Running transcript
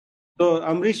So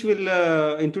Amrish will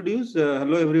introduce.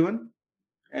 Hello, everyone,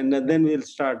 and then we'll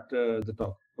start the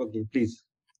talk. Okay, please.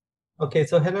 Okay,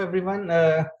 so hello, everyone.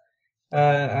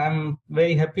 I'm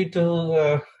very happy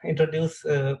to introduce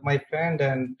my friend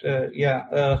and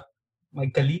my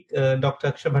colleague, Dr.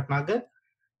 Akshay Bhatnagar.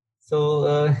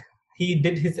 So he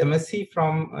did his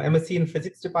MSc in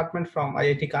Physics department from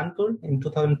IIT Kanpur in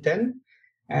 2010,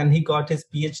 and he got his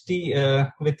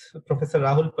PhD with Professor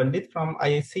Rahul Pandit from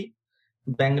IIC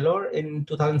Bangalore in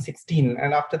 2016.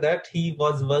 And after that, he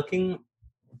was working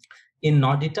in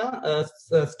NORDITA,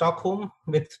 Stockholm,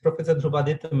 with Professor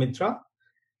Dhrubaditya Mitra.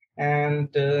 And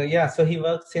so he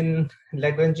works in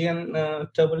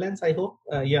Lagrangian turbulence, I hope.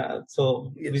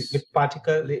 So Yes. with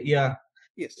particle,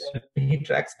 Yes. he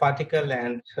tracks particle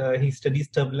and he studies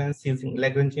turbulence using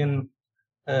Lagrangian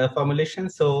formulation.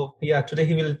 So today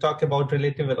he will talk about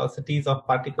relative velocities of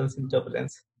particles in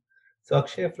turbulence. So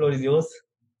Akshay, the floor is yours.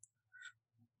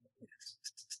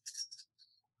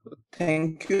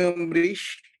 Thank you,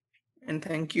 Amrish, and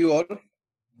thank you all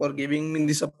for giving me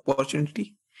this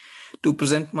opportunity to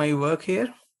present my work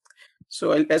here.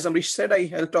 So as Amrish said,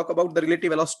 I'll talk about the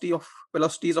relative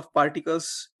velocities of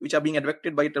particles which are being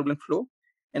advected by turbulent flow,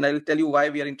 and I'll tell you why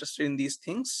we are interested in these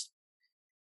things.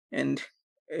 And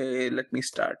let me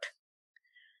start.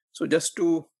 So just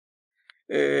to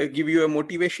give you a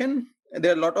motivation,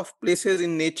 there are a lot of places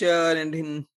in nature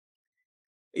and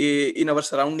in our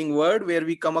surrounding world where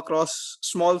we come across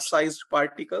small sized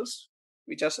particles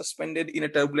which are suspended in a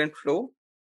turbulent flow.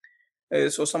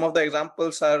 So some of the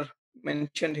examples are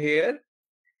mentioned here.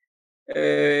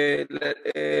 To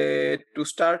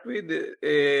start with,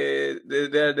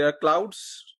 there are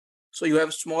clouds. So you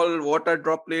have small water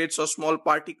droplets or small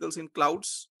particles in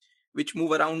clouds which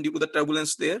move around due to the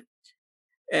turbulence there.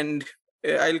 And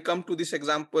I'll come to this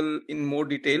example in more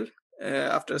detail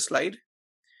after a slide.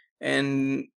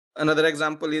 And another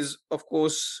example is, of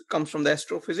course, comes from the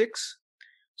astrophysics.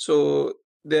 So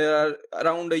there are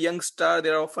around a young star,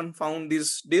 there are often found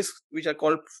these disks which are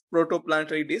called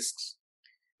protoplanetary disks,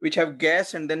 which have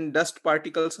gas and then dust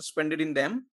particles suspended in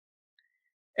them.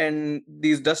 And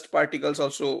these dust particles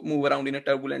also move around in a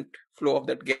turbulent flow of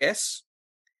that gas.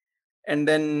 And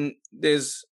then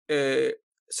there's a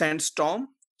sandstorm.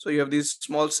 So you have these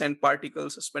small sand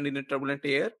particles suspended in turbulent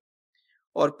air,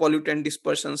 or pollutant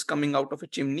dispersions coming out of a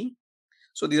chimney.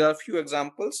 So these are a few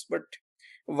examples, but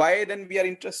why then we are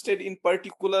interested in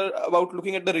particular about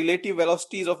looking at the relative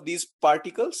velocities of these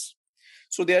particles?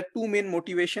 So there are two main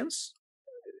motivations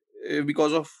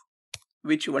because of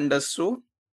which one does so.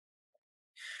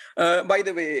 By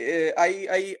the way,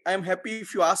 I am happy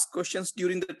if you ask questions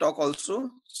during the talk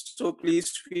also. So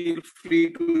please feel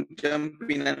free to jump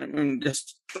in and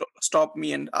just stop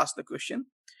me and ask the question.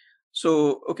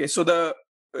 So, okay, so the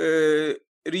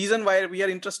reason why we are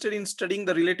interested in studying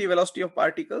the relative velocity of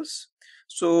particles.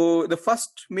 So the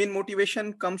first main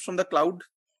motivation comes from the cloud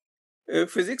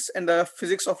physics and the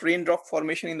physics of raindrop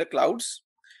formation in the clouds.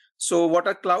 So what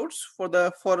are clouds? For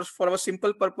our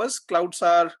simple purpose, clouds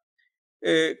have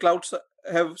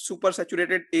super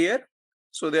saturated air.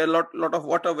 So there are a lot of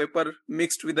water vapor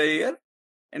mixed with the air,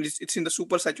 and it's in the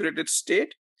super saturated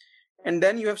state. And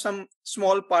then you have some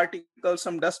small particles,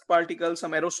 some dust particles,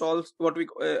 some aerosols,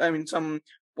 some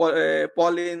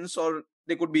pollens, or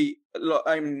they could be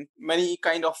many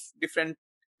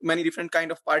different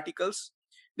kind of particles.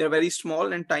 They're very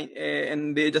small and tiny,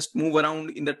 and they just move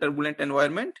around in the turbulent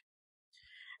environment.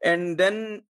 And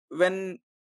then when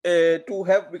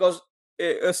because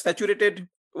a saturated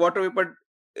water vapor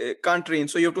can't rain,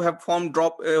 so you have to have formed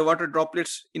water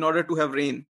droplets in order to have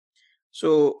rain.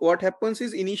 So what happens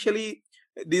is, initially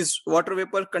this water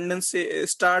vapor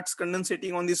starts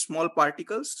condensating on these small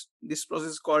particles. This process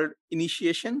is called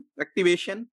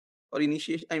activation or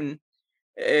initiation.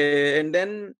 And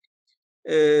then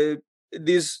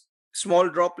these small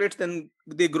droplets, then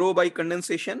they grow by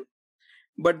condensation.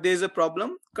 But there's a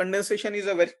problem. Condensation is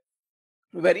a very,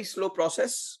 very slow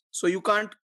process. So you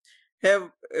can't have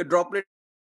a droplet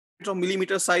of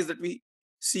millimeter size that we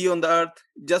see on the earth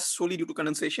just solely due to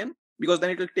condensation, because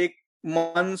then it will take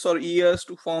months or years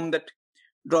to form that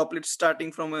droplet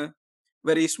starting from a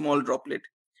very small droplet.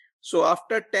 So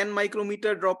after 10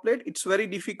 micrometer droplet, it's very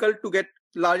difficult to get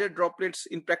larger droplets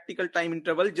in practical time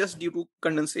interval just due to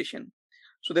condensation.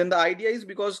 So then the idea is,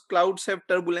 because clouds have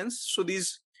turbulence, so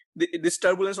this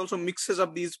turbulence also mixes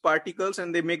up these particles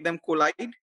and they make them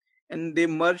collide and they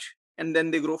merge, and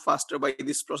then they grow faster by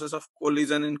this process of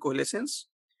collision and coalescence.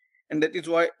 And that is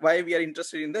why we are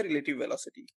interested in the relative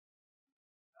velocity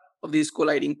of these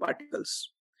colliding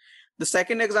particles. The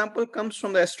second example comes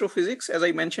from the astrophysics, as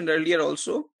I mentioned earlier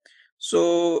also.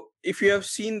 So if you have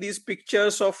seen these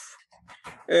pictures of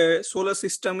solar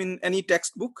system in any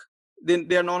textbook, then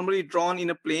they are normally drawn in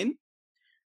a plane.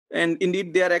 And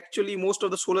indeed, they are actually, most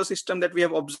of the solar system that we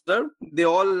have observed, they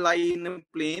all lie in a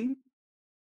plane.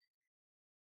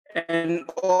 And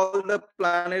all the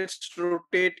planets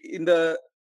rotate in a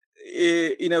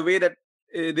way that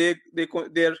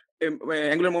their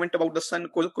angular moment about the sun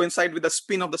coincide with the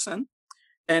spin of the sun.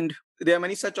 And there are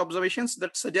many such observations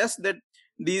that suggest that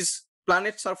these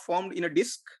planets are formed in a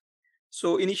disk.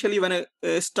 So initially, when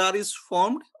a star is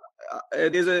formed,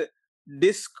 there's a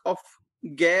disk of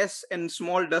gas and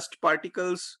small dust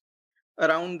particles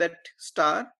around that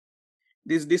star.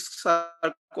 These disks are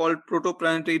called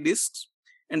protoplanetary disks.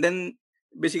 And then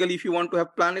basically, if you want to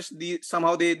have planets, these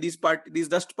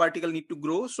dust particles need to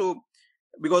grow. So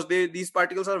because these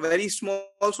particles are very small,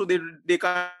 so they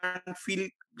can't feel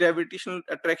gravitational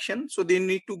attraction. So they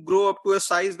need to grow up to a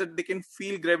size that they can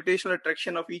feel gravitational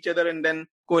attraction of each other and then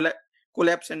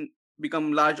collapse and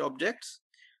become large objects.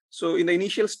 So in the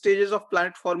initial stages of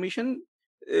planet formation,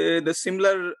 the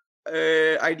similar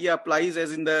idea applies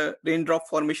as in the raindrop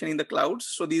formation in the clouds.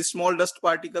 So these small dust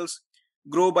particles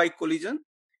grow by collision,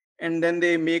 and then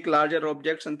they make larger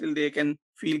objects until they can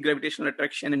feel gravitational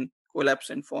attraction and collapse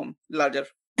and form larger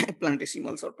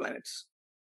planetesimals or planets.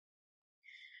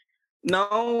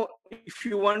 Now, if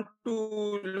you want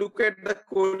to look at the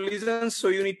collisions, so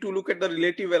you need to look at the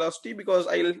relative velocity, because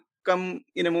I'll come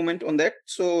in a moment on that.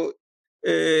 So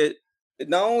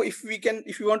now if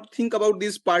you want to think about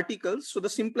these particles, so the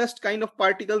simplest kind of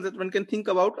particles that one can think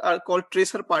about are called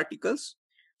tracer particles.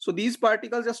 So these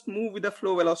particles just move with the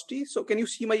flow velocity. So can you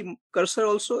see my cursor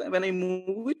also when I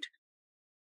move it?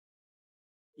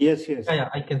 Yes. Yeah,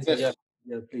 I can see. Yes.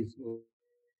 Yeah, please.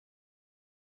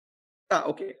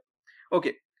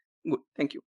 Okay, good,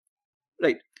 thank you.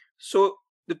 Right, so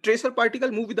the tracer particle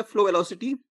move with the flow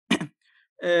velocity.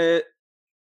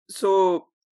 So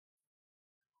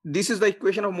this is the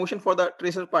equation of motion for the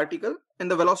tracer particle, and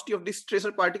the velocity of this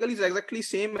tracer particle is exactly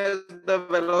same as the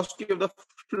velocity of the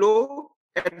flow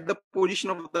at the position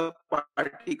of the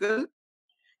particle.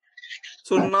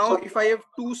 So now if I have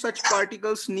two such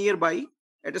particles nearby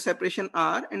at a separation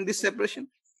r, and this separation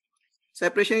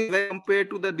is very compared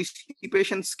to the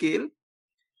dissipation scale,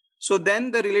 so then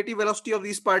the relative velocity of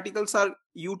these particles are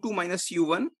u2 minus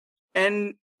u1.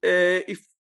 And if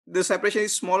the separation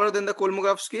is smaller than the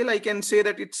Kolmogorov scale, I can say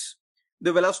that it's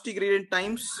the velocity gradient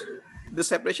times the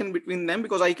separation between them,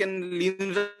 because I can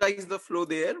linearize the flow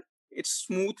there. It's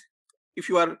smooth if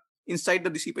you are inside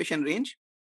the dissipation range.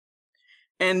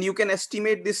 And you can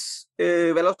estimate this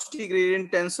velocity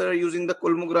gradient tensor using the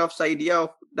Kolmogorov's idea of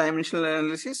dimensional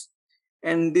analysis.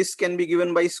 And this can be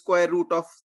given by square root of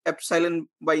epsilon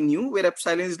by nu, where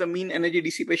epsilon is the mean energy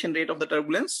dissipation rate of the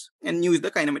turbulence and nu is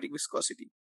the kinematic viscosity.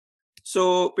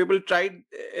 So people tried,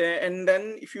 and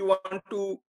then if you want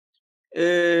to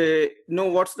know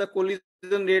what's the collision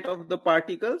rate of the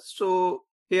particles, so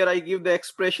here I give the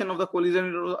expression of the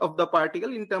collision rate of the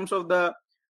particle in terms of the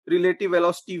relative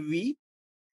velocity v,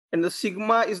 and the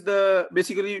sigma is the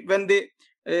basically when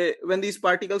these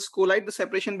particles collide, the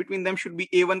separation between them should be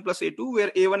a1 plus a2, where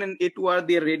a1 and a2 are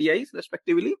their radii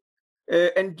respectively,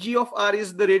 and g of r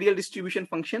is the radial distribution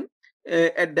function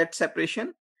at that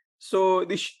separation. So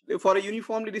this for a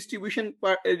uniformly distributed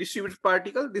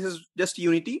particle, this is just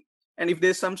unity, and if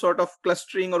there's some sort of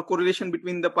clustering or correlation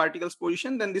between the particles'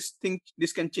 position, then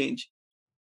this can change.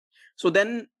 So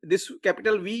then this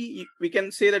capital V, we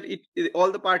can say that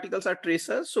all the particles are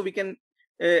tracers. So we can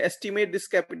estimate this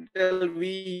capital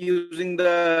V using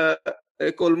the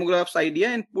Kolmogorov's idea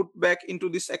and put back into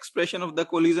this expression of the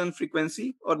collision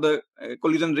frequency or the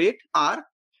collision rate R.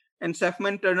 And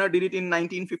Safman-Turner did it in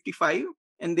 1955,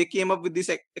 and they came up with this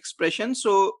expression.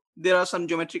 So there are some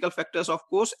geometrical factors, of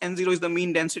course. N0 is the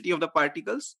mean density of the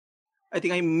particles. I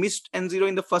think I missed N0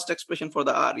 in the first expression for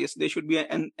the R. Yes, there should be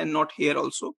an N not here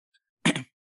also.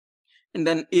 And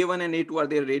then A1 and A2 are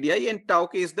their radii, and tau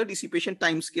k is the dissipation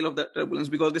time scale of the turbulence,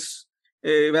 because this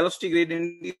velocity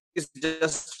gradient is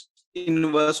just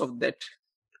inverse of that.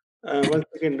 1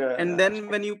 second. And then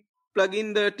when you plug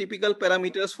in the typical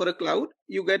parameters for a cloud,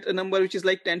 you get a number which is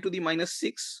like 10 to the minus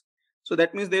 6. So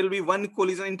that means there will be one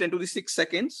collision in 10 to the 6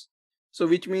 seconds. So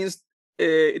which means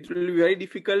it will be very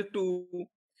difficult to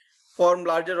form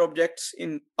larger objects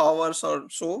in hours or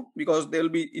so, because there will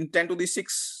be in 10 to the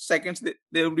 6 seconds,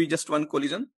 there will be just one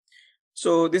collision.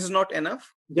 So this is not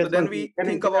enough. So then we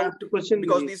think about, because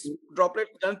these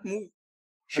droplets don't move.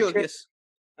 Sure, yes.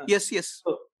 Yes.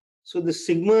 So the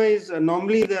sigma is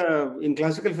normally in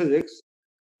classical physics,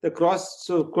 the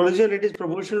collision rate is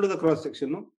proportional to the cross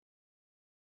section, no?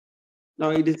 Now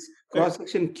it is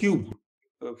cross-section cube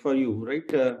for you,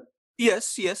 right?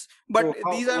 Yes. But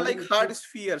So these are what like is hard cube?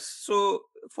 spheres. So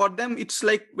for them, it's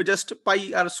like just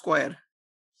pi r square.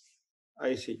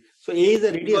 I see. So A is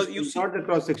the radius, Because you see, not the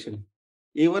cross-section.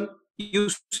 A1? you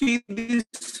see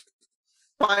this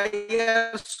pi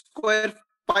r square,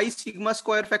 pi sigma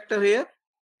square factor here.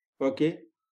 Okay.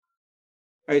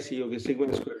 I see. Okay.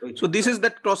 Sigma squared. Okay. So this is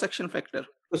that cross-section factor.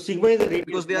 So sigma is the radius,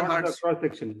 Because they are not hard. the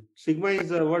cross-section. Sigma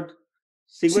is what?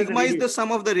 Sigma is the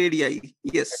sum of the radii.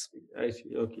 Yes. I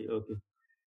see. Okay.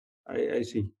 I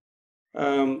see.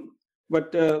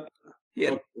 But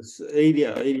Here. okay, it's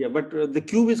area. But the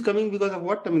cube is coming because of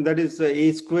what? I mean, that is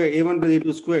a square, a1 plus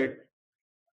a2 squared.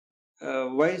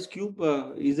 Why is cube?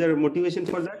 Is there a motivation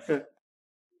for that?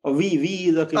 Or V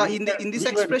is okay. In this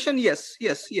expression, yes. V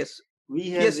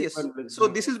has Yes. A1 plus So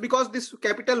this is because this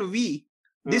capital V,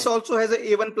 this also has a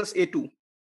A1 plus A2.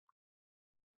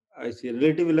 I see.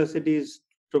 Relative velocity is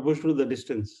proportional to the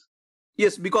distance.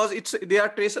 Yes, because they are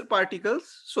tracer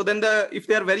particles. So then if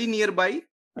they are very nearby,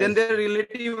 then their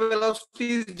relative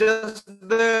velocity is just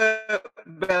the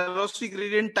velocity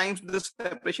gradient times the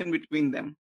separation between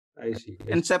them. I see.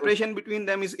 And separation between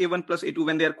them is A1 plus A2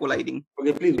 when they are colliding.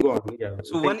 Okay, please go on. Yeah.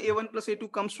 So one A1 plus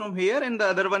A2 comes from here, and the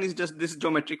other one is just this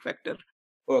geometric factor.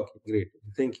 Okay, great.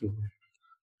 Thank you.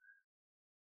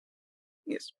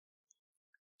 Yes.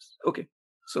 Okay.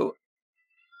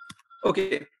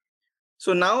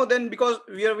 So now then, because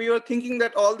we were thinking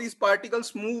that all these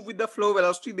particles move with the flow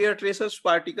velocity, they are tracers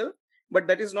particle, but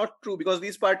that is not true, because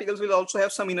these particles will also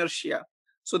have some inertia.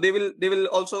 So they will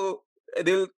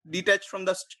detach from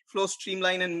the flow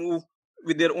streamline and move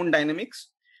with their own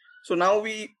dynamics. So now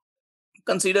we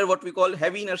consider what we call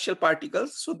heavy inertial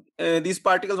particles. So these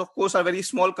particles, of course, are very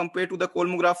small compared to the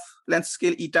Kolmogorov length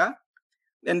scale eta,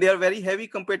 and they are very heavy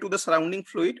compared to the surrounding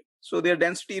fluid. So their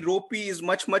density rho p is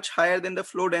much higher than the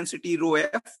flow density rho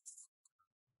f.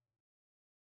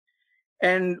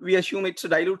 And we assume it's a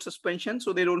dilute suspension,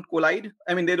 so they don't collide.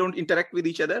 I mean, they don't interact with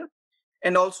each other,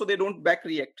 and also they don't back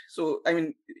react. So I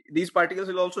mean, these particles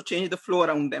will also change the flow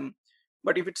around them.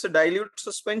 But if it's a dilute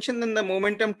suspension, then the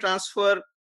momentum transfer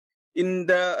in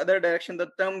the other direction,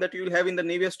 the term that you will have in the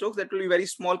Navier-Stokes, that will be very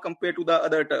small compared to the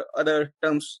other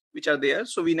terms which are there.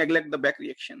 So we neglect the back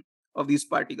reaction of these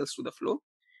particles to the flow.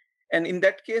 And in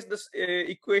that case, this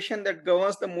equation that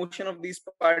governs the motion of these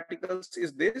particles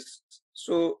is this.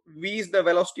 So V is the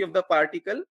velocity of the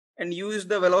particle, and U is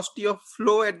the velocity of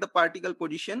flow at the particle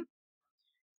position.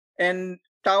 And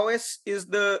tau s is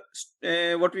the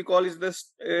what we call is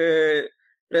the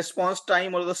response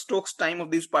time or the Stokes time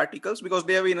of these particles, because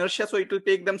they have inertia, so it will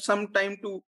take them some time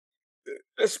to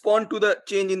respond to the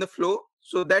change in the flow.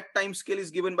 So that time scale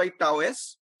is given by tau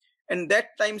s, and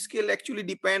that time scale actually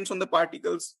depends on the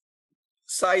particles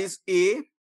size A,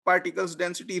 particles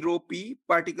density rho p,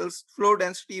 particles flow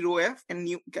density rho f, and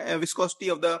viscosity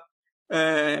of the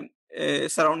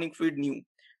surrounding fluid nu.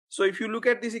 So if you look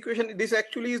at this equation, this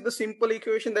actually is the simple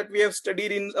equation that we have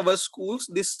studied in our schools.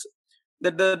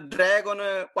 That the drag on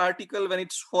a particle when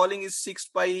it's falling is 6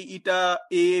 pi eta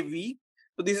a v.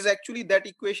 So this is actually that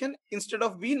equation. Instead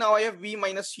of v, now I have v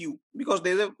minus u, because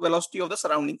there is a velocity of the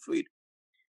surrounding fluid.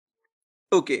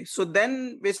 Okay, so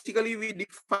then basically we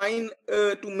define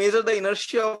to measure the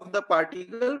inertia of the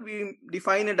particle, we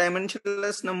define a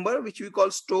dimensionless number which we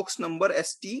call Stokes number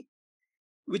St,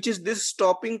 which is this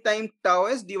stopping time tau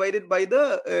s divided by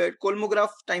the Kolmogorov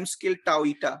time scale tau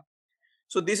eta.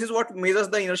 So this is what measures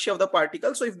the inertia of the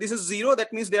particle. So if this is 0,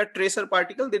 that means they are tracer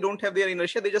particle. They don't have their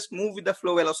inertia. They just move with the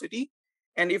flow velocity.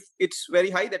 And if it's very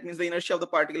high, that means the inertia of the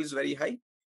particle is very high.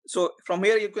 So from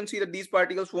here, you can see that these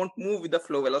particles won't move with the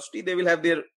flow velocity. They will have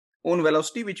their own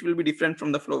velocity, which will be different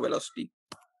from the flow velocity.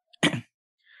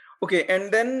 Okay,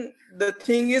 and then the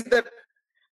thing is that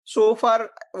so far,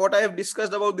 what I have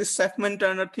discussed about this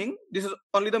Safman-Turner thing, this is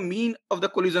only the mean of the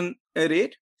collision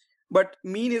rate. But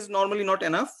mean is normally not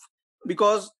enough,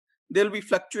 because there will be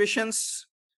fluctuations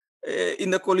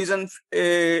in the collision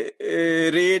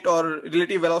rate or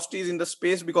relative velocities in the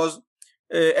space, because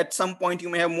at some point you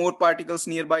may have more particles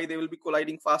nearby, they will be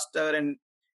colliding faster, and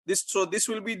this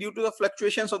will be due to the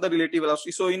fluctuations of the relative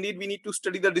velocity. So indeed we need to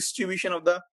study the distribution of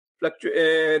the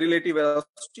relative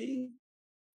velocity,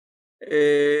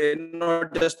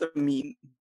 not just the mean.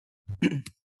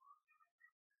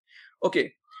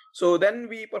 Okay, so then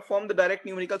we perform the direct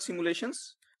numerical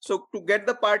simulations. So to get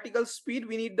the particle speed,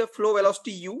 we need the flow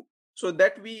velocity u. So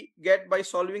that we get by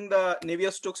solving the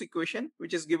Navier-Stokes equation,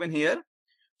 which is given here.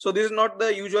 So this is not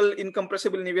the usual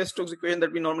incompressible Navier-Stokes equation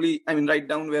that we normally, write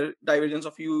down, where divergence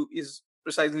of u is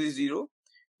precisely 0.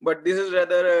 But this is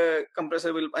rather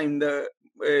compressible, the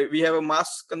we have a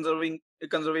mass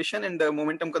conservation and the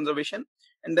momentum conservation,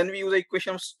 and then we use the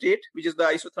equation of state, which is the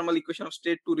isothermal equation of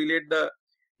state, to relate the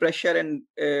pressure and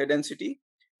density,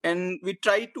 and we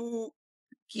try to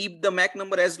keep the Mach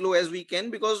number as low as we can,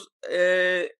 because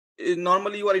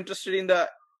normally you are interested in the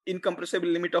incompressible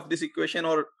limit of this equation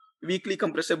or weakly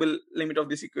compressible limit of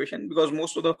this equation, because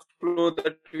most of the flow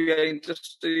that we are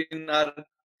interested in are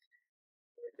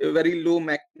very low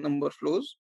Mach number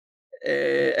flows,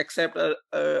 except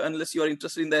unless you are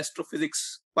interested in the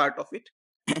astrophysics part of it.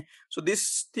 So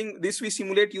this we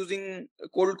simulate using a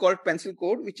code called Pencil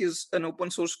Code, which is an open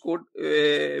source code,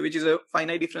 which is a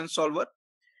finite difference solver.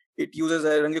 It uses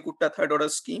a Runge-Kutta third order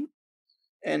scheme,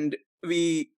 and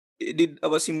we did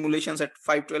our simulations at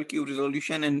 512 cube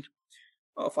resolution and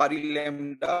Fari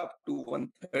lambda up to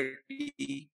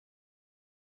 130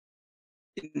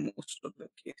 in most of the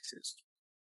cases.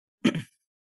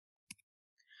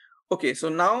 Okay, so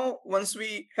now once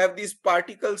we have these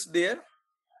particles there,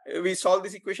 we solve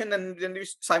this equation, and then we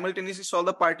simultaneously solve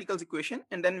the particles equation,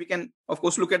 and then we can of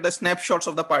course look at the snapshots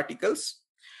of the particles.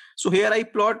 So here I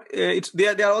plot, they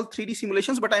are all 3D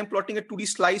simulations, but I'm plotting a 2D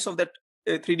slice of that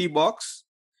 3D box.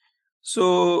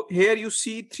 So here you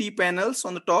see 3 panels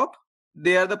on the top.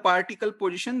 They are the particle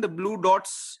position. The blue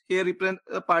dots here represent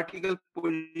the particle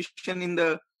position in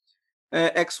the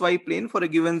XY plane for a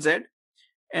given Z.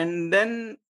 And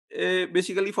then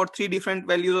basically for 3 different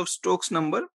values of Stokes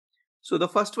number. So the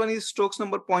first one is Stokes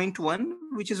number 0.1,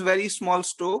 which is very small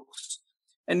Stokes.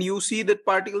 And you see that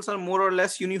particles are more or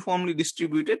less uniformly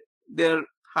distributed. There are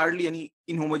hardly any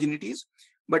inhomogeneities.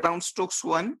 But around Stokes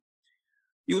 1,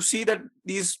 you see that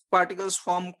these particles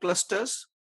form clusters.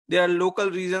 There are local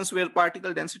regions where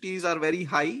particle densities are very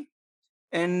high.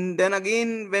 And then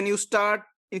again, when you start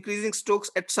increasing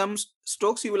Stokes at some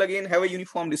Stokes, you will again have a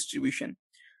uniform distribution.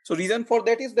 So reason for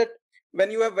that is that when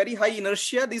you have very high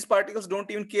inertia, these particles don't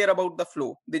even care about the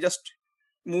flow. They just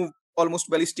move almost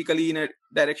ballistically in a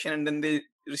direction, and then they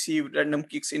receive random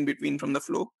kicks in between from the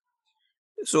flow.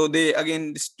 So they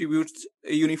again distribute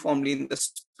uniformly in the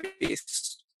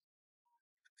space.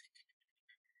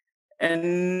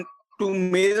 And to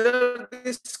measure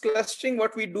this clustering,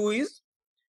 what we do is,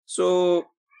 so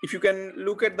if you can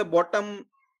look at the bottom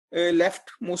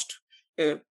leftmost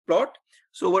plot,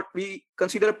 so what we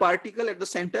consider a particle at the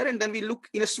center, and then we look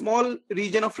in a small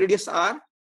region of radius r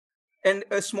and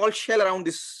a small shell around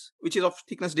this, which is of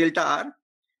thickness delta r,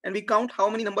 and we count how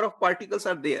many number of particles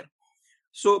are there.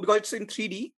 So because it's in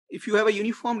 3D, if you have a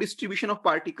uniform distribution of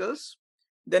particles,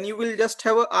 then you will just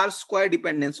have a r square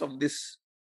dependence of this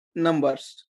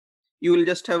numbers. You will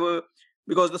just have a,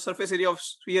 because the surface area of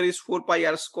sphere is 4 pi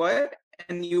r square,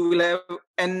 and you will have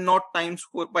n naught times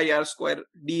 4 pi r square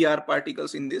dr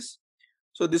particles in this.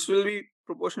 So this will be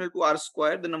proportional to r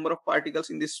square, the number of particles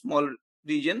in this small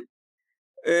region.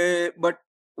 But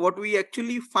what we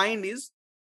actually find is,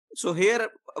 so here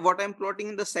what I'm plotting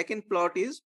in the second plot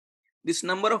is this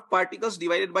number of particles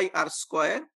divided by r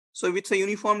square. So if it's a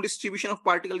uniform distribution of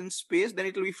particle in space, then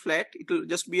it will be flat. It will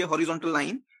just be a horizontal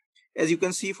line. As you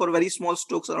can see, for very small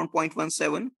Stokes around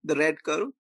 0.17, the red curve.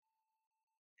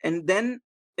 And then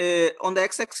on the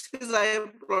x-axis I have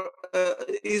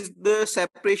is the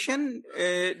separation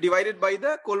divided by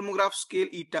the Kolmogorov scale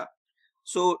eta.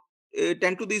 So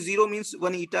 10 to the 0 means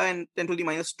 1 eta, and 10 to the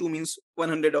minus 2 means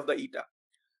 100 of the eta.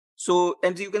 So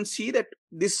as you can see that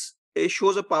this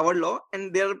shows a power law,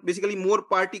 and there are basically more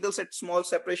particles at small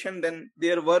separation than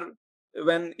there were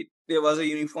when there was a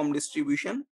uniform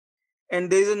distribution. And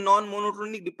there is a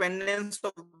non-monotonic dependence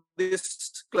of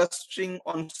this clustering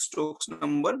on Stokes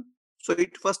number. So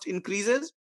it first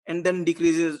increases and then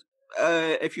decreases.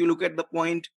 If you look at the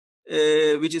point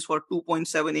which is for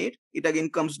 2.78, it again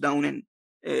comes down and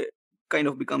kind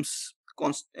of becomes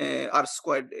r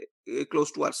squared,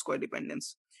 close to r squared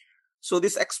dependence. So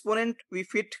this exponent we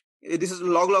fit, this is a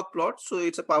log-log plot, so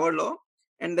it's a power law.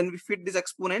 And then we fit this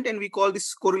exponent, and we call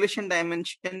this correlation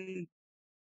dimension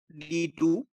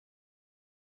D2.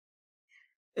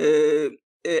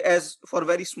 As for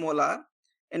very small r,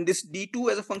 and this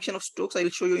D2 as a function of Stokes I will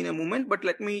show you in a moment. But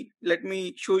let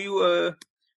me show you a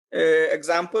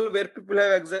example where people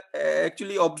have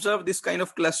actually observed this kind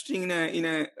of clustering in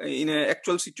a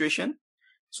actual situation.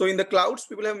 So in the clouds,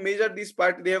 people have measured this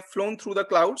part. They have flown through the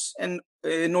clouds and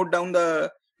note down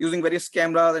using various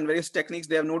cameras and various techniques.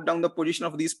 They have noted down the position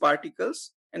of these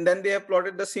particles. And then they have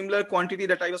plotted the similar quantity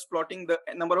that I was plotting, the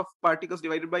number of particles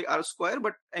divided by r square,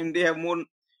 and they have more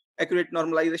accurate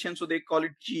normalization. So they call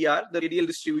it GR, the radial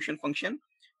distribution function.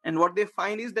 And what they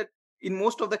find is that in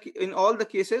all the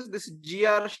cases, this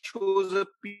GR shows a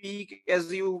peak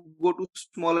as you go to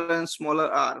smaller and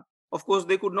smaller r. Of course,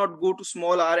 they could not go to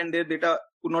small r, and their data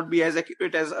could not be as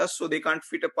accurate as us, so they can't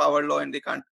fit a power law and they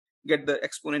can't get the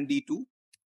exponent d2.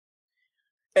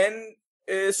 And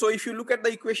so if you look at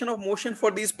the equation of motion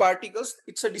for these particles,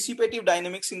 it's a dissipative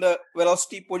dynamics in the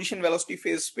velocity, position velocity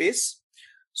phase space.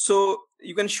 So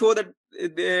you can show that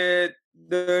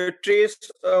the trace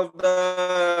of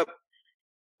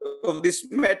this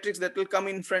matrix that will come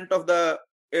in front of the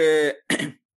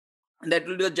that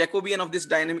will be the Jacobian of this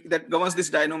dynamic that governs this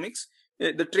dynamics.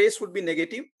 The trace would be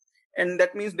negative, and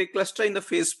that means they cluster in the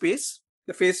phase space.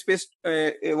 The phase space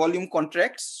volume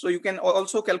contracts. So you can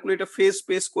also calculate a phase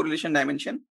space correlation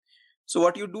dimension. So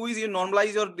what you do is you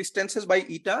normalize your distances by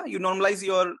eta, you normalize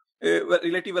your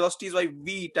relative velocities by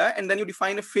v eta, and then you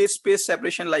define a phase space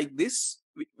separation like this,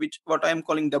 which what I am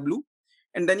calling W.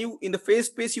 And then you, in the phase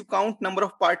space, you count number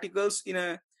of particles in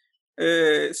a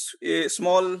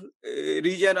small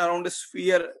region around the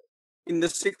sphere in the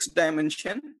 6th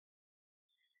dimension.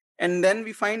 And then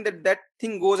we find that that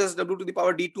thing goes as W to the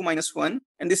power D2 minus 1.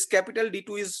 And this capital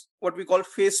D2 is what we call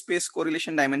phase space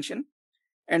correlation dimension.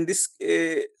 And this,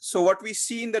 so what we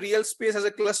see in the real space as a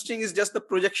clustering is just the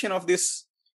projection of this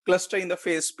cluster in the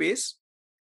phase space.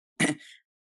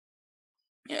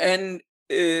 And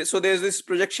so there's this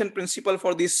projection principle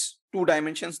for these 2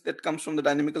 dimensions that comes from the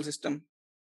dynamical system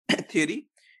theory.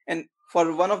 And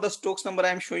for one of the Stokes number,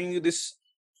 I'm showing you this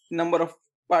number of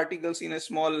particles in a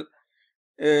small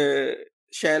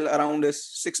shell around a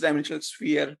 6-dimensional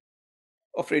sphere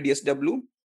of radius W,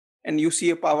 and you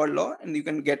see a power law, and you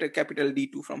can get a capital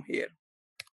D2 from here.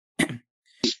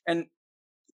 And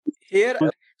here,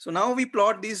 so now we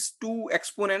plot these 2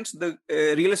 exponents, the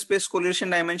real space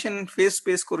correlation dimension and phase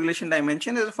space correlation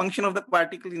dimension, as a function of the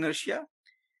particle inertia,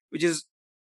 which is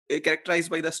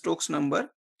characterized by the Stokes number.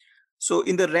 So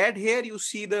in the red here, you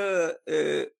see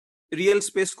the real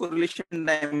space correlation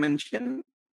dimension.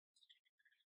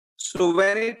 So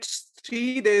when it's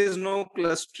 3, there is no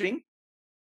clustering.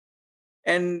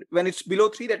 And when it's below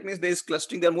 3, that means there is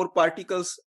clustering. There are more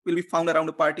particles will be found around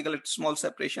a particle at small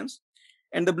separations.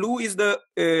 And the blue is the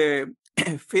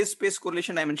phase space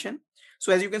correlation dimension.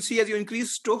 So as you can see, as you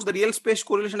increase Stokes, the real space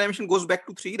correlation dimension goes back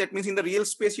to 3. That means in the real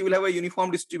space, you will have a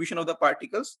uniform distribution of the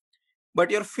particles.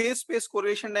 But your phase space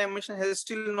correlation dimension has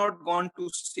still not gone to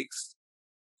 6.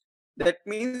 That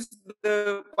means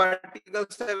the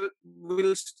particles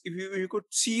will, if you could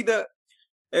see the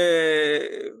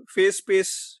phase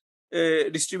space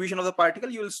distribution of the particle,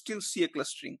 you will still see a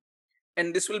clustering.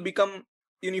 And this will become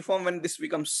uniform when this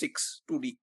becomes 6,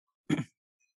 2D.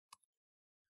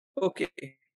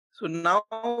 Okay, so now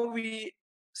we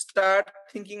start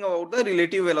thinking about the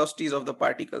relative velocities of the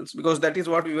particles, because that is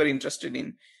what we were interested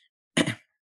in.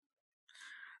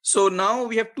 So now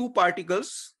we have 2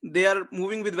 particles. They are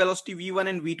moving with velocity v1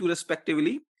 and v2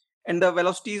 respectively. And the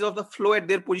velocities of the flow at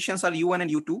their positions are u1 and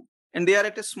u2. And they are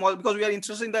at a small, because we are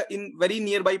interested in very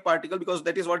nearby particle, because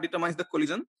that is what determines the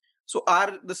collision. So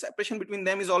R, the separation between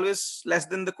them is always less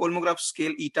than the Kolmogorov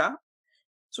scale eta.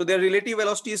 So their relative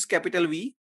velocity is capital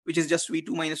V, which is just v2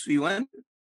 minus v1.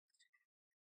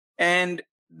 And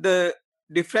the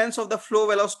difference of the flow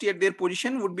velocity at their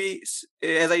position would be,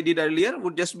 as I did earlier,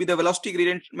 would just be the velocity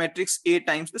gradient matrix A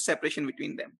times the separation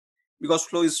between them, because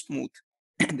flow is smooth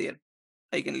there.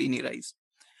 I can linearize.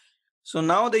 So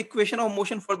now the equation of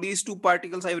motion for these 2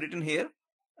 particles I've written here.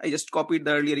 I just copied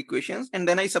the earlier equations, and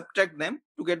then I subtract them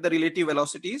to get the relative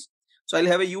velocities. So I'll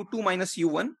have a u2 minus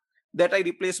u1 that I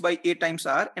replace by A times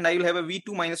R, and I will have a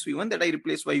v2 minus v1 that I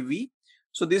replace by v.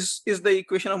 So this is the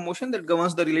equation of motion that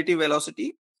governs the relative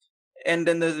velocity. And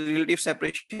then the relative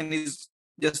separation is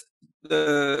just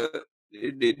the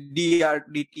dr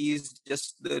dt is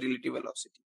just the relative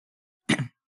velocity.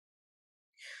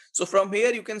 So from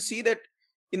here you can see that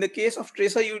in the case of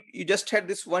tracer, you just had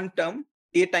this one term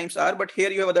A times R, but here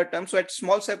you have other terms. So at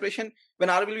small separation, when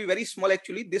R will be very small,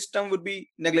 actually this term would be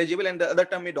negligible and the other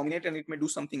term may dominate and it may do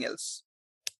something else.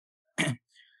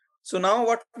 So now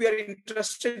what we are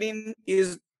interested in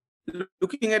is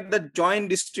looking at the joint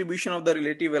distribution of the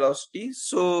relative velocity.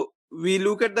 So we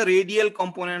look at the radial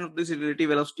component of this relative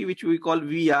velocity, which we call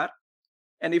VR.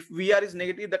 And if VR is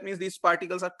negative, that means these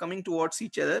particles are coming towards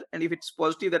each other. And if it's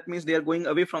positive, that means they are going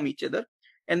away from each other.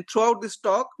 And throughout this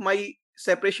talk, my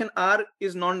separation R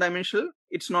is non-dimensional.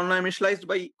 It's non-dimensionalized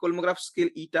by Kolmogorov scale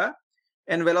eta.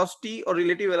 And velocity or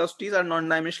relative velocities are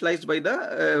non-dimensionalized by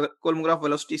the Kolmogorov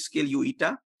velocity scale u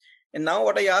eta. And now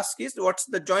what I ask is, what's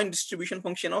the joint distribution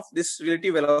function of this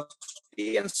relative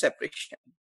velocity and separation?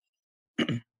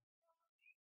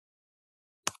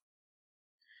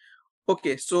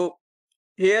 Okay, so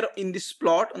here in this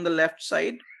plot on the left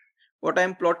side, what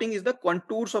I'm plotting is the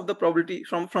contours of the probability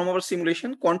from our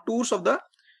simulation, contours of the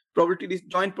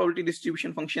joint probability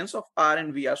distribution functions of R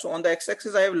and VR. So on the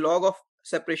x-axis I have log of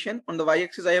separation, on the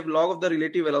y-axis I have log of the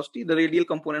relative velocity, the radial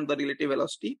component of the relative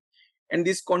velocity, and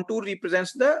this contour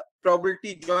represents the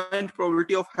joint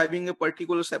probability of having a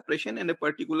particular separation and a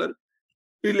particular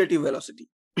relative velocity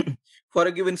for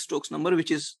a given Stokes number,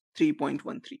 which is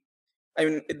 3.13. I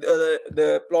mean,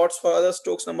 the plots for other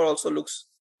Stokes number also looks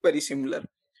very similar.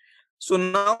 So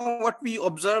now what we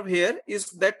observe here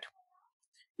is that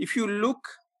if you look,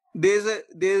 there's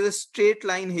a straight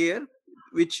line here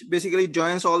which basically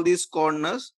joins all these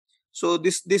corners. So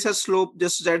this has slope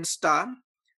just z star.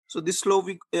 So this slope,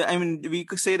 we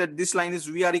could say that this line is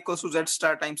VR equals to z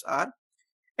star times R.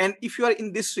 And if you are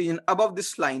in this region above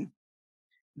this line,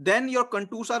 then your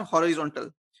contours are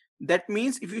horizontal. That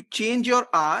means if you change your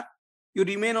R, you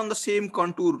remain on the same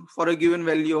contour for a given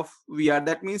value of VR.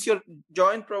 That means your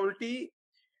joint probability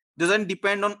doesn't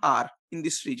depend on R in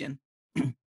this region.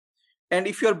 And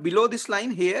if you're below this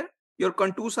line here, your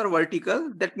contours are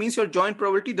vertical. That means your joint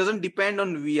probability doesn't depend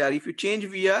on VR. If you change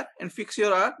VR and fix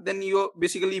your R, then you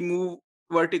basically move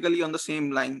vertically on the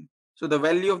same line. So the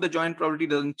value of the joint probability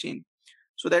doesn't change.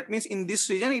 So that means in this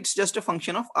region, it's just a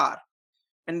function of R.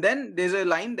 And then there's a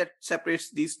line that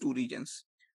separates these two regions.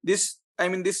 This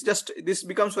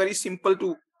becomes very simple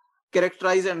to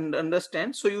characterize and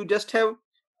understand. So you just have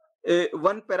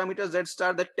one parameter z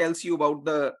star that tells you about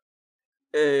the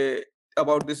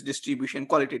about this distribution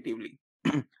qualitatively.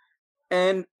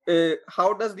 And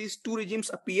how does these two regimes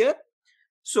appear?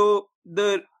 So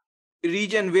the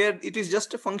region where it is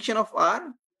just a function of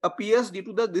R appears due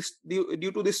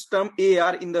to this term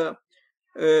AR in the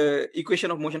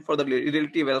equation of motion for the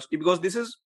relative velocity, because this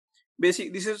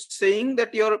is saying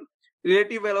that your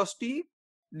relative velocity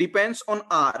depends on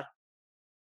R.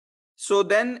 So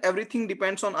then everything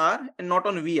depends on R and not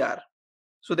on VR.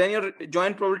 So then your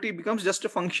joint probability becomes just a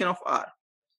function of R.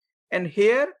 And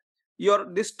here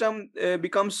this term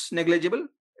becomes negligible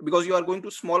because you are going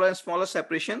to smaller and smaller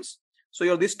separations.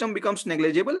 So this term becomes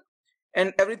negligible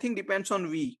and everything depends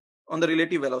on V, on the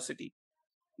relative velocity,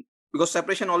 because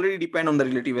separation already depend on the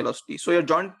relative velocity. So your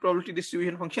joint probability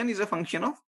distribution function is a function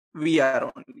of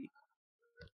VR only.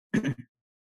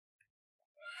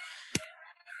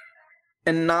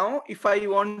 And now if I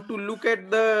want to look at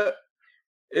the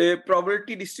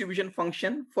probability distribution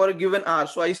function for a given R,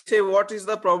 so I say what is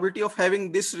the probability of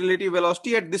having this relative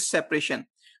velocity at this separation.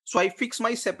 So I fix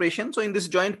my separation. So in this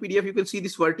joint PDF, you can see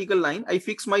this vertical line. I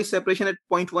fix my separation at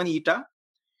 0.1 eta.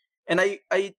 And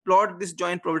I plot this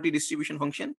joint probability distribution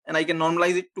function, and I can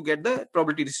normalize it to get the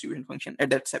probability distribution function at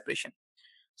that separation.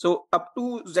 So up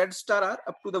to z star R,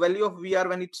 up to the value of VR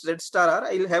when it's z star R,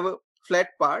 I'll have a flat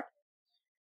part.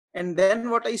 And then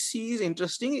what I see is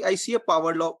interesting. I see a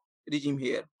power law regime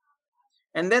here.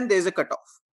 And then there's a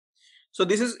cutoff. So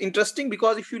this is interesting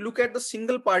because if you look at the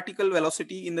single particle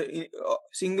velocity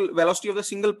single velocity of the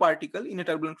single particle in a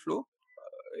turbulent flow,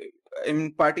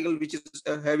 in particle which is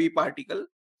a heavy particle,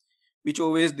 which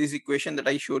obeys this equation that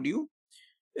I showed you,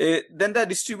 then the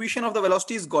distribution of the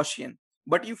velocity is Gaussian.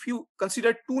 But if you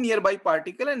consider two nearby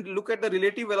particles and look at the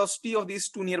relative velocity of these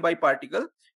two nearby particles,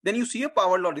 then you see a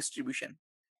power law distribution.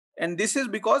 And this is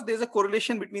because there's a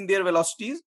correlation between their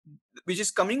velocities, which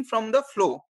is coming from the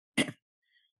flow.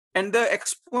 And the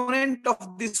exponent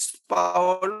of this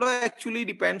power law actually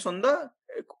depends on the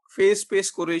phase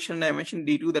space correlation dimension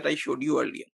d2 that I showed you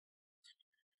earlier.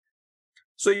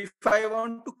 So if I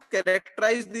want to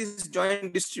characterize these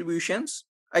joint distributions,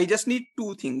 I just need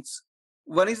two things.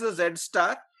 One is the z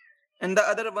star and the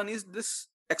other one is this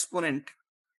exponent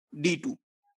d2.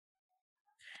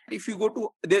 If you go to,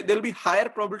 there will be higher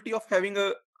probability of having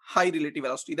a high relative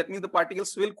velocity. That means the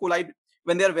particles will collide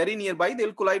when they are very nearby, they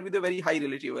will collide with a very high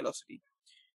relative velocity.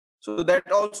 So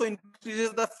that also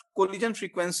increases the collision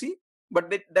frequency,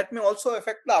 but that may also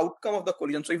affect the outcome of the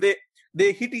collision. So if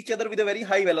they hit each other with a very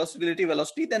high relative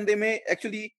velocity, then they may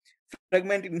actually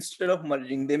fragment instead of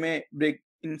merging. They may break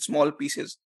in small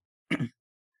pieces.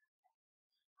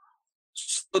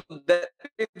 So that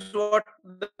is what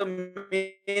the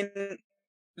main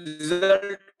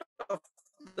result of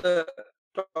the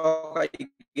talk, I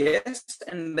guess,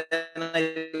 and then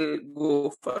I'll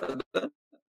go further.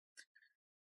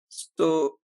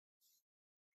 So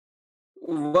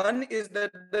one is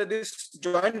that this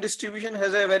joint distribution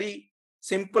has a very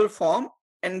simple form,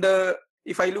 and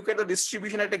if I look at the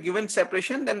distribution at a given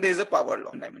separation, then there is a power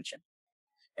law dimension,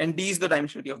 and d is the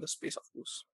dimensionality of the space, of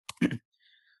course.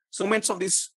 So moments of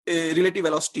this relative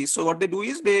velocity. So what they do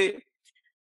is they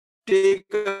take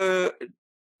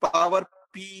power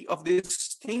p of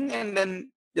this thing and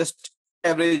then just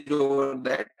average over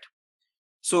that.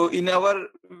 So in our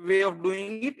way of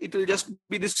doing it, it will just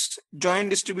be this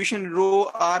joint distribution rho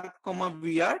r comma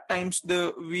VR times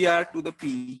the VR to the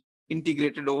P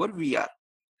integrated over VR.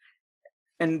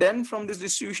 And then from this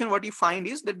distribution, what you find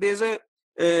is that there's a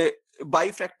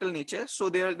bifractal nature. So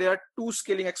there are two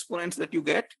scaling exponents that you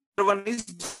get. One is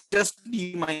just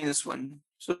d minus 1.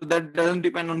 So that doesn't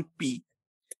depend on P.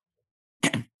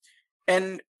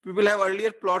 And people have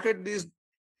earlier plotted these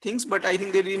things, but I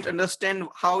think they didn't understand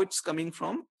how it's coming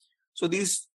from. So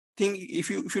these thing, if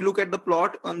you look at the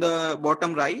plot on the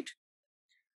bottom right,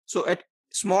 so at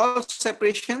small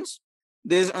separations,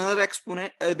 there's another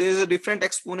exponent. There's a different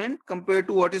exponent compared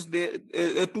to what is there.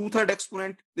 A 2/3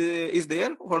 exponent is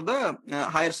there for the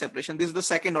higher separation. This is the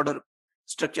second order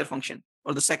structure function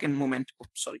or the second moment. Oh,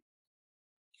 sorry.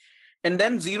 And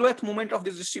then 0th moment of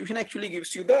this distribution actually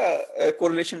gives you the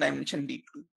correlation dimension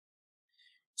D2.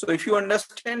 So if you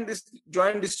understand this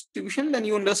joint distribution, then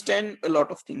you understand a lot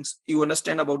of things. You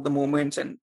understand about the moments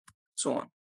and so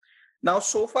on. Now,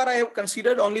 so far I have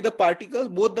considered only the particles,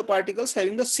 both the particles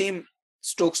having the same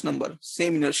Stokes number,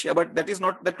 same inertia, but that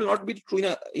will not be true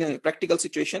in a practical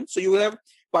situation. So you will have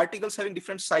particles having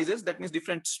different sizes. That means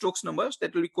different Stokes numbers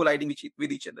that will be colliding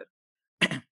with each other.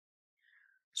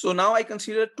 So now I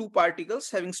consider two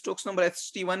particles having Stokes number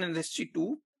ST1 and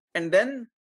ST2, and then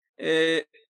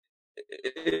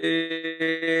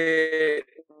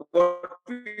what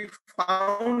we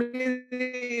found is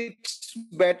it's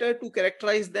better to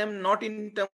characterize them not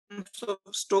in terms of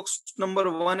Stokes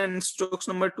number 1 and Stokes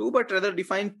number 2, but rather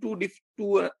define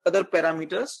two other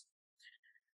parameters.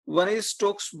 One is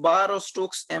Stokes bar or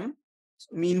Stokes M,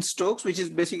 mean Stokes, which is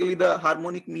basically the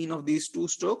harmonic mean of these two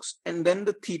Stokes, and then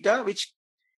the theta, which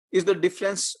is the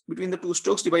difference between the two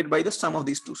Stokes divided by the sum of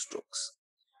these two Stokes.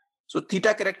 So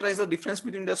theta characterizes the difference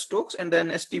between the Stokes, and then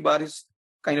ST bar is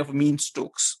kind of mean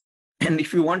Stokes. And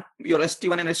if you want your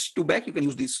ST1 and ST2 back, you can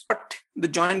use this. But the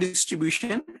joint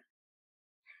distribution,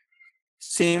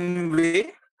 same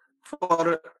way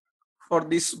for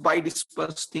this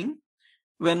bidispersed thing,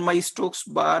 when my Stokes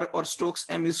bar or Stokes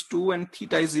M is 2 and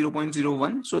theta is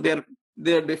 0.01. So their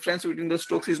difference between the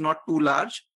Stokes is not too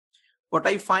large. What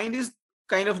I find is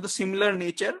kind of the similar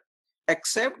nature,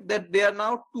 except that they are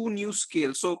now two new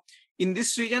scales. So in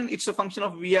this region, it's a function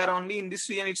of VR only. In this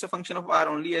region, it's a function of R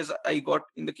only, as I got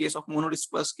in the case of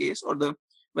monodispersed case, or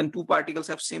when two particles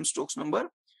have same Stokes number.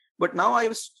 But now I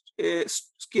have a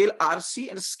scale RC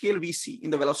and a scale VC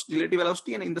in the velocity, relative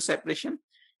velocity, and in the separation.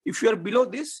 If you are below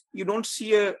this, you don't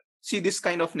see this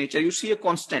kind of nature. You see a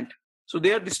constant. So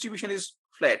their distribution is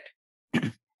flat.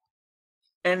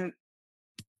 And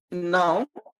now,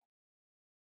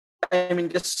 I mean,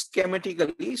 just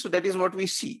schematically, so that is what we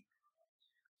see.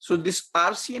 So this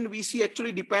RC and VC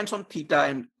actually depends on theta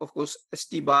and, of course,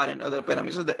 ST bar and other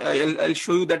parameters. I'll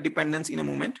show you that dependence in a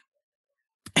moment.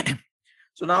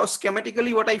 So now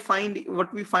schematically,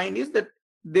 what we find is that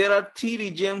there are three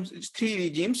regimes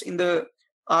in the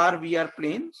R-VR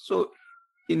plane. So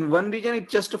in one region,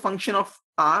 it's just a function of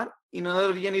R. In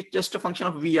another region, it's just a function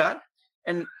of VR.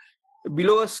 And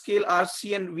below a scale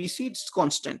RC and VC, it's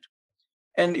constant.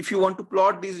 And if you want to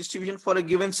plot this distribution for a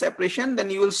given separation, then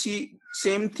you will see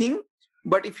same thing.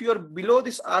 But if you are below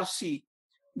this RC,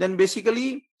 then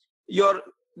basically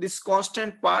this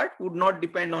constant part would not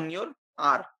depend on your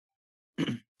R.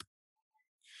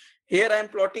 Here I am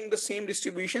plotting the same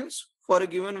distributions for a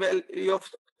given value of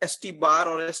ST bar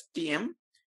or STM,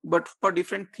 but for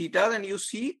different theta, and you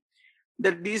see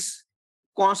that this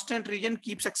constant region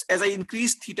keeps, as I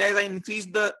increase theta, as I increase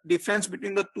the difference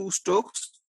between the two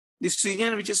Stokes, this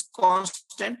region, which is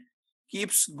constant,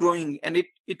 keeps growing, and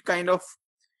it kind of,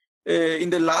 in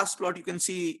the last plot, you can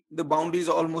see the boundaries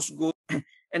almost go.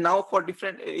 And now for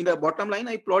different, in the bottom line,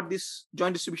 I plot this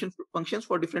joint distribution functions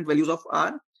for different values of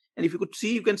R. And if you could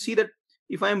see, you can see that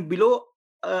if I am below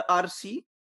RC,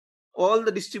 all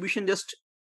the distribution just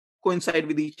coincide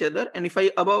with each other. And if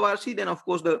I above RC, then of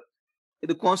course the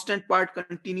constant part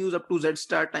continues up to Z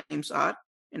star times R,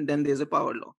 and then there's a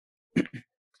power law.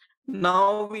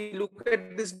 Now we look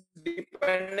at this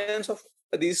dependence of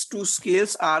these two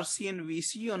scales, RC and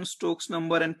VC, on Stokes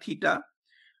number and theta.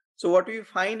 So what we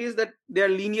find is that they are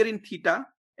linear in theta.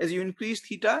 As you increase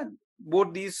theta,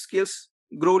 both these scales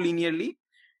grow linearly.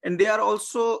 And they are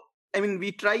also, I mean,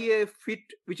 we try a fit,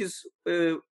 which is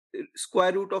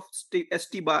square root of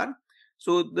ST bar.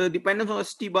 So the dependence on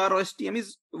ST bar or STM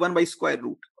is 1 by square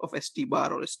root of ST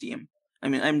bar or STM. I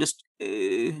mean,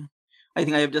 I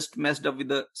think I have just messed up with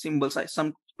the symbols.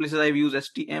 Some places I have used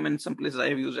STM and some places I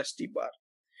have used ST bar.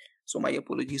 So my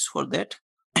apologies for that.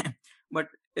 but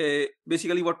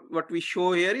basically what we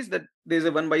show here is that there's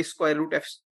a 1 by square root f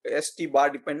st bar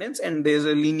dependence, and there's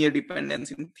a linear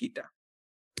dependence in theta.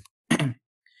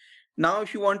 Now,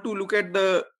 if you want to look at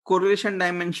the correlation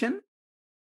dimension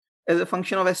as a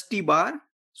function of st bar,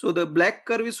 so the black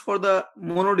curve is for the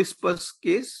monodisperse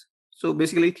case. So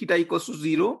basically theta equals to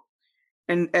 0.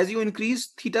 And as you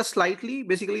increase theta slightly,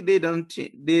 basically they don't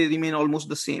change, they remain almost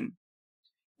the same.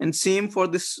 And same for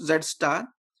this z star.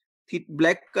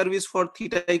 Black curve is for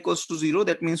theta equals to 0.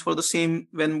 That means for the same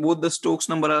when both the Stokes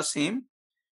number are same.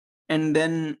 And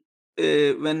then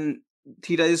when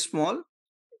theta is small,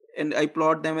 and I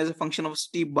plot them as a function of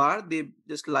st bar, they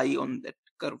just lie on that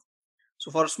curve. So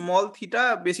for small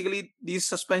theta, basically these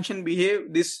suspension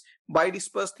behave, this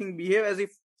bidispersed thing behave as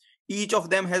if each of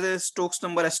them has a Stokes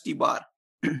number st bar.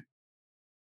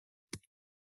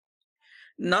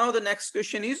 Now the next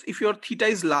question is, if your theta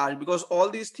is large, because all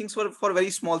these things were for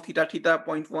very small theta, theta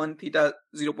 0.1, theta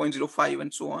 0.05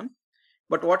 and so on.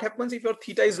 But what happens if your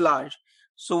theta is large?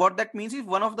 So what that means is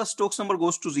one of the Stokes number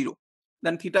goes to 0,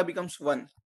 then theta becomes 1.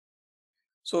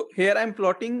 So here I'm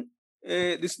plotting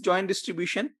this joint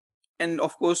distribution, and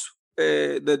of course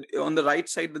on the right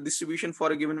side the distribution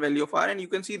for a given value of r, and you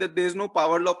can see that there is no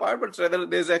power law of r, but rather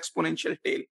there's an exponential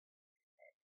tail.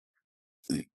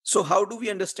 So how do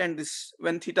we understand this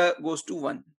when theta goes to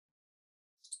 1?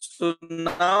 So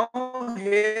now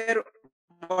here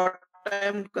what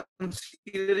I'm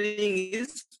considering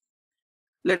is,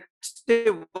 let's say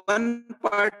one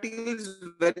particle is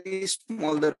very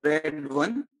small, the red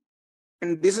one,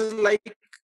 and this is like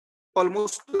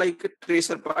almost like a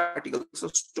tracer particle. So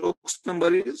Stokes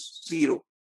number is 0,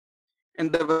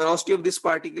 and the velocity of this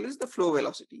particle is the flow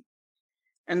velocity.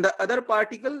 And the other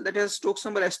particle that has Stokes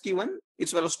number st1,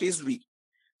 its velocity is v.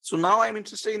 So now I'm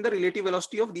interested in the relative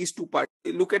velocity of these two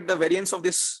particles. Look at the variance of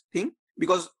this thing,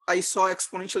 because I saw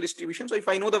exponential distribution. So if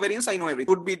I know the variance, I know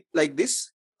everything. It would be like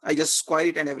this. I just square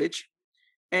it and average.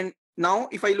 And now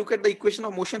if I look at the equation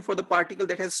of motion for the particle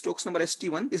that has Stokes number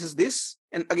st1, this is this.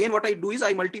 And again, what I do is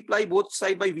I multiply both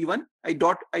sides by v1. I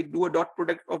do a dot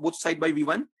product of both sides by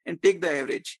v1 and take the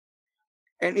average.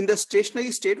 And in the stationary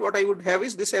state, what I would have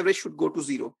is this average should go to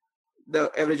 0,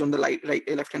 the average on the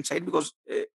left-hand side, because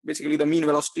basically the mean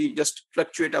velocity just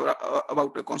fluctuate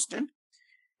about a constant.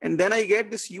 And then I get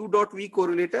this u dot v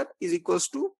correlator is equals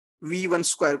to v1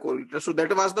 square correlator. So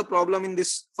that was the problem in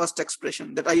this first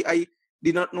expression, that I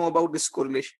did not know about this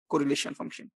correlation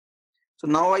function. So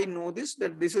now I know this,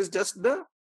 that this is just the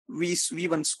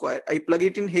v1 square. I plug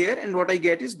it in here, and what I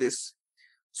get is this.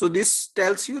 So this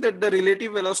tells you that the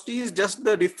relative velocity is just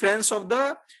the difference of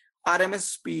the RMS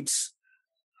speeds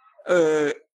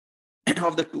of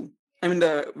the two. I mean,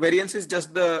 the variance is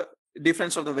just the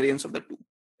difference of the variance of the two,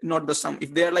 not the sum.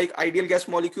 If they are like ideal gas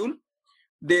molecule,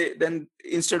 then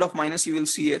instead of minus, you will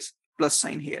see a plus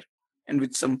sign here, and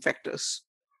with some factors.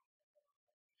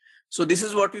 So this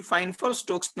is what we find for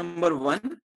Stokes number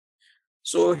 1.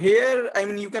 So here, I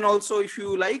mean, you can also, if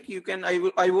you like, you can,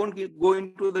 I won't go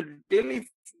into the detail.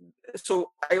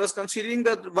 So I was considering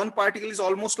that one particle is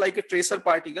almost like a tracer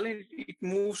particle, and it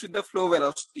moves with the flow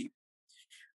velocity.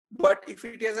 But if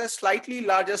it has a slightly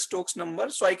larger Stokes number,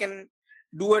 so I can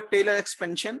do a Taylor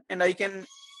expansion, and I can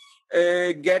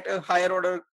get a higher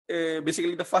order,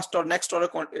 basically the first or next order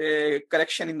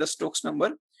correction in the Stokes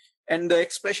number. And the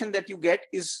expression that you get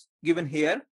is given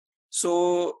here.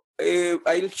 So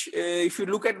if you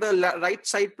look at the right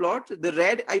side plot, the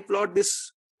red, I plot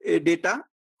this data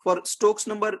for Stokes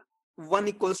number 1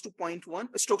 equals to 0.1,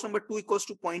 Stokes number 2 equals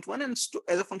to 0.1, and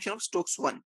as a function of Stokes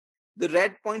 1. The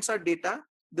red points are data.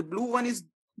 The blue one is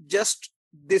just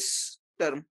this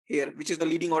term here, which is the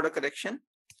leading order correction.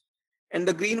 And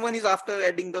the green one is after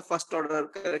adding the first order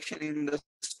correction in the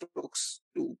Stokes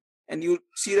 2. And you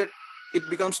see that it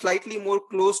becomes slightly more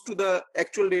close to the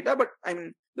actual data, but I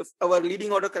mean, our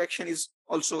leading order correction is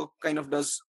also kind of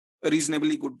does a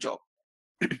reasonably good job.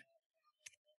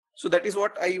 So that is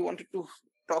what I wanted to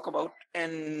talk about.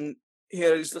 And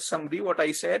here is the summary, what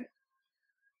I said.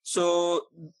 So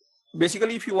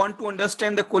basically, if you want to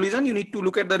understand the collision, you need to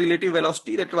look at the relative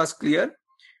velocity. That was clear.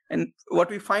 And what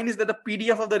we find is that the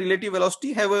PDF of the relative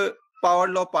velocity have a power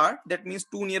law part. That means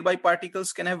two nearby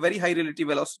particles can have very high relative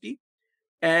velocity.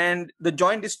 And the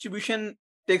joint distribution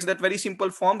takes that very simple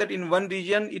form that in one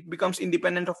region, it becomes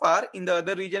independent of R. In the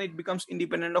other region, it becomes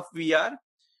independent of VR.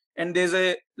 And there's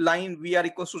a line VR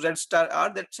equals to Z star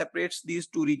R that separates these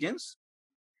two regions.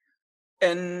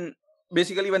 And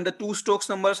basically, when the two Stokes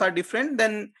numbers are different,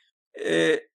 then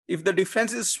if the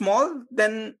difference is small,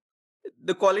 then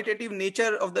the qualitative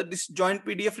nature of this joint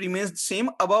PDF remains the same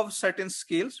above certain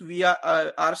scales, VR,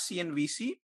 RC and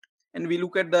VC. and we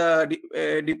look at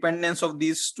the dependence of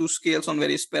these two scales on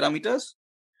various parameters.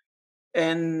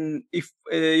 And if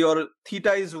your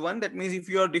theta is 1, that means if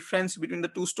your difference between the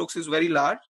two strokes is very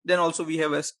large, then also we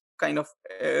have a kind of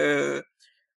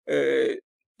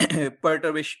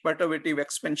perturbative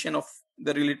expansion of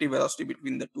the relative velocity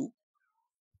between the two.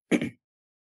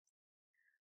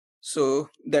 So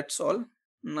that's all.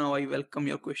 Now I welcome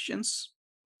your questions.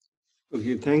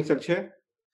 Okay, thanks, Akshay.